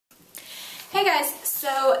Hey guys,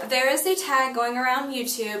 so there is a tag going around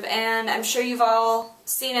YouTube, and I'm sure you've all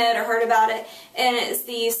seen it or heard about it, and it's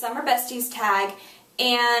the Summer Besties tag,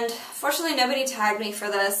 and fortunately nobody tagged me for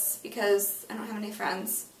this because I don't have any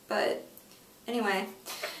friends, but anyway.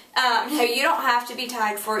 No, you don't have to be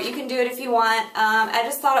tagged for it. You can do it if you want. I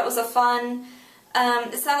just thought it was a fun,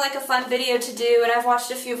 it sounded like a fun video to do, and I've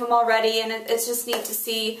watched a few of them already, and it's just neat to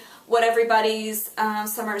see what everybody's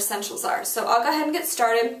summer essentials are. So I'll go ahead and get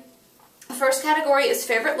started. The first category is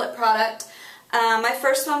favorite lip product. My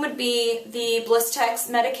first one would be the Blistex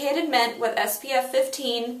Medicated Mint with SPF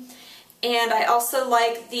 15, and I also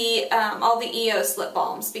like the all the EOS lip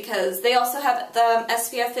balms because they also have the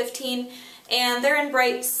SPF 15, and they're in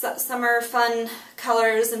bright summer fun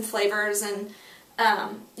colors and flavors, and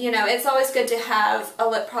you know, it's always good to have a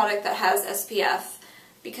lip product that has SPF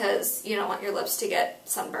because you don't want your lips to get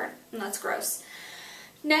sunburned, and that's gross.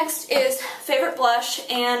 Next is favorite blush,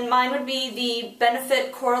 and mine would be the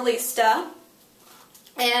Benefit Coralista,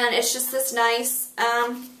 and it's just this nice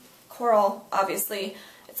coral, obviously.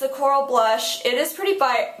 It's a coral blush. It is pretty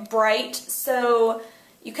bright, so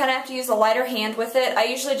you kind of have to use a lighter hand with it. I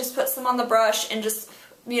usually just put some on the brush and just,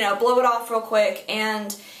 you know, blow it off real quick,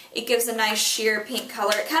 and it gives a nice sheer pink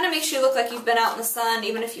color. It kind of makes you look like you've been out in the sun,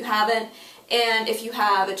 even if you haven't, and if you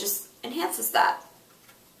have, it just enhances that.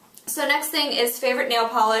 So next thing is favorite nail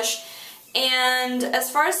polish, and as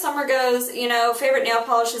far as summer goes, you know, favorite nail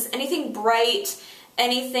polish is anything bright,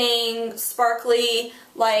 anything sparkly.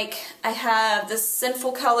 Like I have this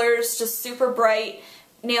Sinful Colors, just super bright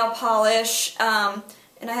nail polish, and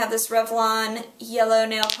I have this Revlon yellow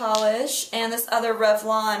nail polish, and this other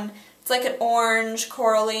Revlon, it's like an orange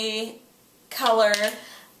corally color,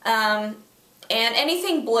 and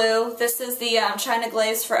anything blue. This is the China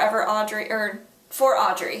Glaze Forever Audrey, or for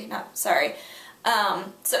Audrey, sorry.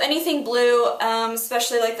 So anything blue,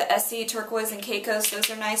 especially like the Essie, Turquoise, and Caicos, those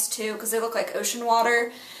are nice too because they look like ocean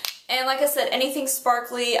water. And like I said, anything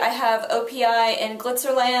sparkly, I have OPI in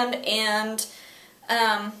Glitzerland and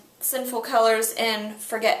Sinful Colors in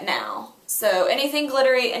Forget Now. So anything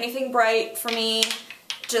glittery, anything bright for me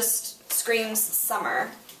just screams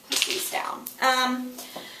summer. Put these down.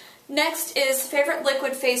 Next is favorite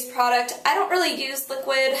liquid face product. I don't really use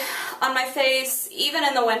liquid on my face, even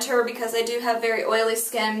in the winter, because I do have very oily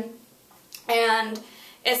skin, and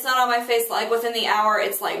it's not on my face like within the hour.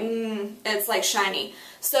 It's like shiny.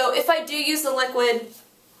 So if I do use a liquid,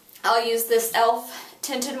 I'll use this e.l.f.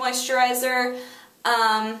 Tinted Moisturizer,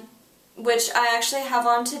 which I actually have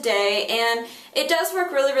on today, and it does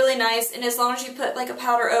work really, really nice, and as long as you put like a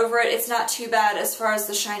powder over it, it's not too bad as far as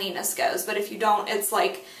the shininess goes, but if you don't, it's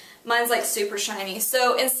like, mine's like super shiny.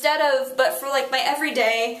 So instead of, but for like my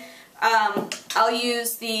everyday, I'll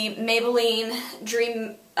use the Maybelline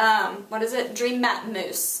Dream, Dream Matte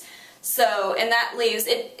Mousse. So, and that leaves,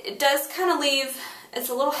 it does kind of leave, it's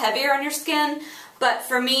a little heavier on your skin, but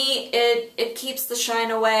for me, it keeps the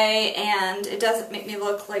shine away, and it doesn't make me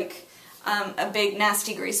look like a big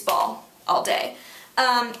nasty grease ball all day.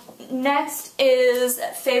 Next is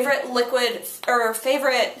favorite liquid, or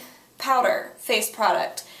favorite powder face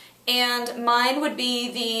product. And mine would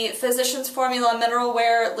be the Physicians Formula Mineral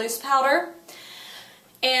Wear Loose Powder.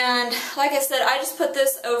 And like I said, I just put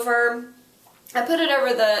this over, I put it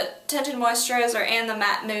over the Tinted Moisturizer and the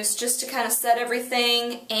Matte Mousse just to kind of set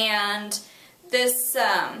everything. And this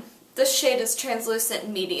this shade is Translucent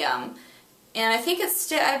Medium. And I think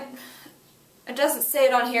it's, it doesn't say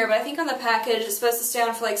it on here, but I think on the package it's supposed to stay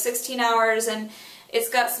on for like 16 hours, and it's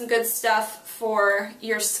got some good stuff for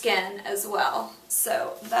your skin as well.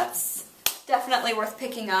 So that's definitely worth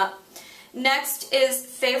picking up. Next is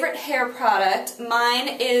favorite hair product. Mine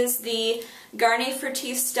is the Garnier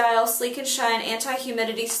Fructis Style Sleek and Shine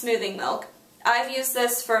Anti-Humidity Smoothing Milk. I've used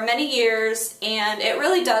this for many years, and it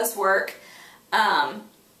really does work.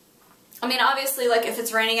 I mean, obviously, like if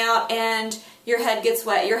it's raining out and your head gets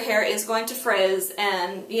wet, your hair is going to frizz,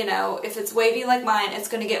 and you know, if it's wavy like mine, it's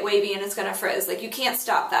going to get wavy and it's going to frizz. Like, you can't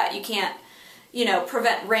stop that. You can't, you know,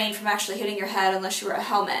 prevent rain from actually hitting your head unless you wear a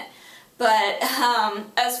helmet. But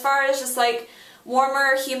as far as just like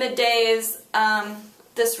warmer, humid days,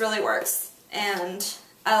 this really works, and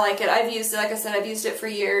I like it. I've used it, like I said, I've used it for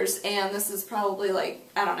years, and this is probably like,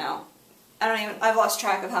 I don't know, I've lost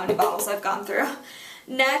track of how many bottles I've gone through.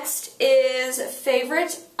 Next is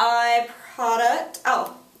favorite eye product.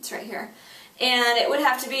 Oh, it's right here. And it would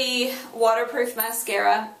have to be waterproof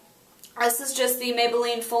mascara. This is just the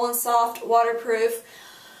Maybelline Full and Soft Waterproof.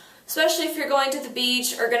 Especially if you're going to the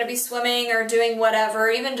beach or going to be swimming or doing whatever,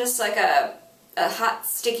 even just like a a hot,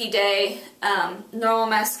 sticky day, normal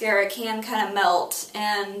mascara can kind of melt,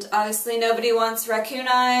 and obviously nobody wants raccoon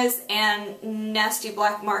eyes and nasty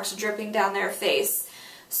black marks dripping down their face.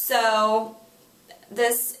 So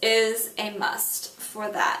this is a must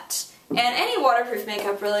for that. And any waterproof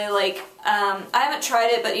makeup really, like, I haven't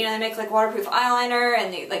tried it, but you know, they make like waterproof eyeliner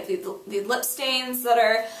and the lip stains that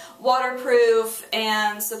are waterproof,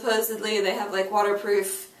 and supposedly they have like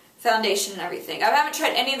waterproof foundation and everything. I haven't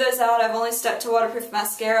tried any of those out. I've only stuck to waterproof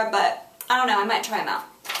mascara, but I don't know, I might try them out.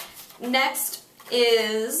 Next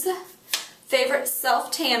is favorite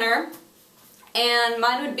self tanner, and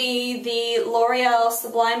mine would be the L'Oreal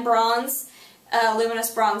Sublime Bronze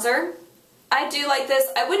Luminous Bronzer. I do like this.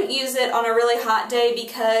 I wouldn't use it on a really hot day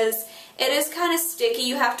because it is kind of sticky.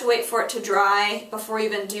 You have to wait for it to dry before you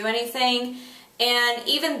even do anything. And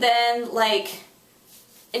even then, like,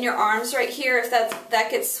 in your arms right here, if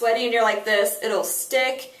that gets sweaty and you're like this, it'll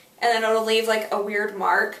stick and then it'll leave like a weird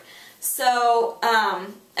mark. So, I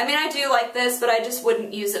mean, I do like this, but I just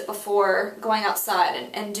wouldn't use it before going outside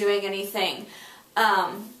and doing anything.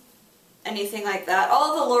 Anything like that.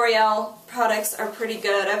 All of the L'Oreal products are pretty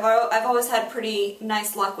good. I've always had pretty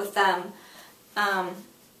nice luck with them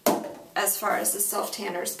as far as the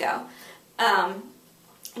self-tanners go.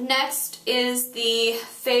 Next is the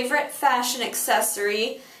favorite fashion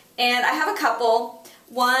accessory, and I have a couple.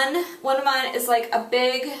 One of mine is like a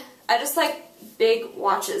big, I just like big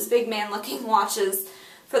watches, big man-looking watches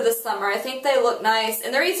for the summer. I think they look nice,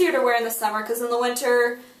 and they're easier to wear in the summer because in the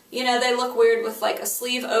winter, you know, they look weird with like a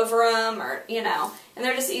sleeve over them, or, you know, and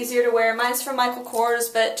they're just easier to wear. Mine's from Michael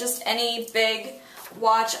Kors, but just any big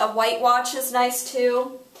watch. A white watch is nice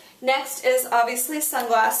too. Next is obviously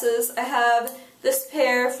sunglasses. I have this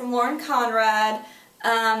pair from Lauren Conrad.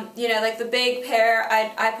 You know, like the big pair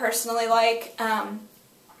I personally like.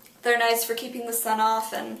 They're nice for keeping the sun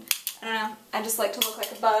off, and I don't know, I just like to look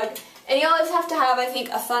like a bug. And you always have to have, I think,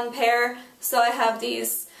 a fun pair. So I have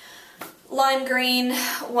these lime green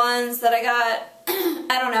ones that I got,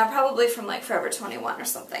 I don't know, probably from like Forever 21 or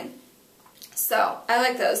something. So I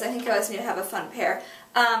like those. I think I always need to have a fun pair.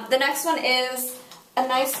 The next one is a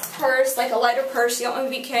nice purse, like a lighter purse. You don't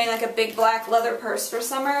want to be carrying like a big black leather purse for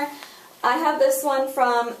summer. I have this one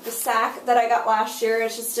from the Sack that I got last year.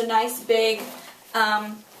 It's just a nice big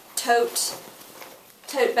tote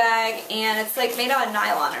bag, and it's like made out of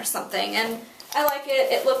nylon or something, and I like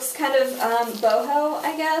it. It looks kind of boho,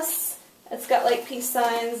 I guess. It's got like peace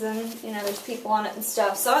signs, and you know, there's people on it and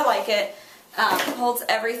stuff, so I like it. It holds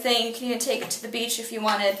everything. You can even take it to the beach if you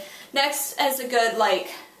wanted. Next is a good, like,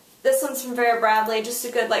 this one's from Vera Bradley, just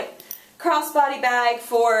a good like crossbody bag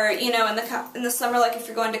for, you know, in the summer, like if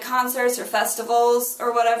you're going to concerts or festivals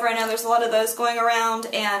or whatever. I know there's a lot of those going around,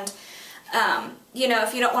 and you know,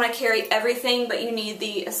 if you don't want to carry everything but you need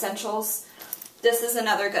the essentials, this is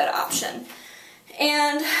another good option.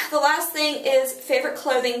 And the last thing is favorite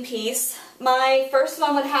clothing piece. My first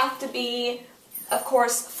one would have to be, of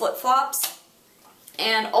course, flip-flops.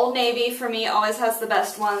 And Old Navy for me always has the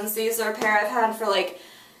best ones. These are a pair I've had for like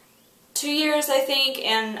 2 years, I think,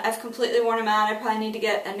 and I've completely worn them out. I probably need to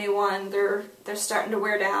get a new one. They're starting to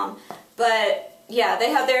wear down. But yeah, they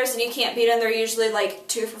have theirs, and you can't beat them. They're usually like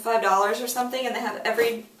 2 for $5 or something, and they have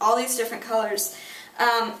all these different colors.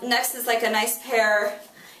 Next is like a nice pair,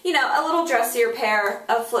 you know, a little dressier pair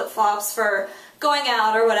of flip-flops for going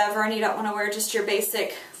out or whatever, and you don't want to wear just your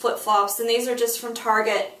basic flip-flops. And these are just from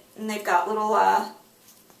Target, and they've got little,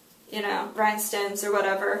 you know, rhinestones or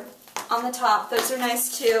whatever on the top. Those are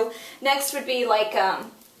nice too. Next would be like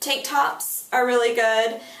tank tops are really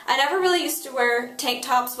good. I never really used to wear tank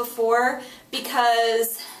tops before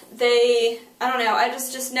because I don't know, I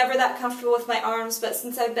just never that comfortable with my arms, but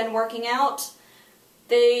since I've been working out,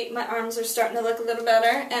 my arms are starting to look a little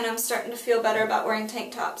better, and I'm starting to feel better about wearing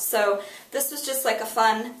tank tops. So this was just like a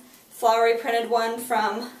fun flowery printed one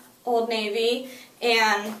from Old Navy,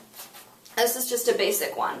 and this is just a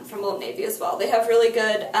basic one from Old Navy as well. They have really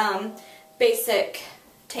good basic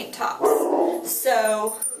tank tops.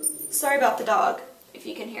 So, sorry about the dog, if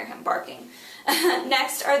you can hear him barking.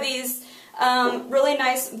 Next are these really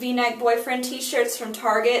nice V-neck boyfriend t-shirts from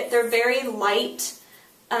Target. They're very light,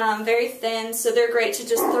 very thin, so they're great to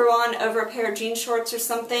just throw on over a pair of jean shorts or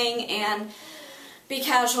something and be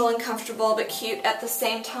casual and comfortable but cute at the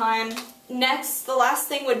same time. Next, the last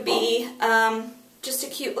thing would be just a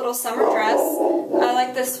cute little summer dress. I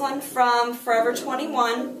like this one from Forever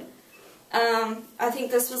 21. I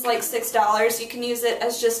think this was like $6. You can use it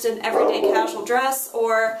as just an everyday casual dress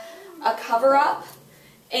or a cover-up.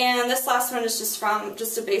 And this last one is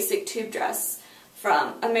just a basic tube dress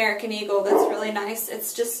from American Eagle that's really nice.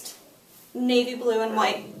 It's just navy blue and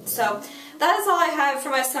white. So that is all I have for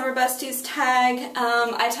my Summer Besties tag.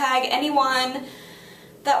 I tag anyone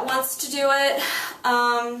that wants to do it,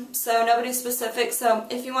 so nobody specific. So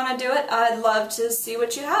if you want to do it, I'd love to see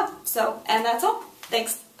what you have. So, and that's all.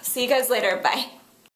 Thanks. See you guys later. Bye.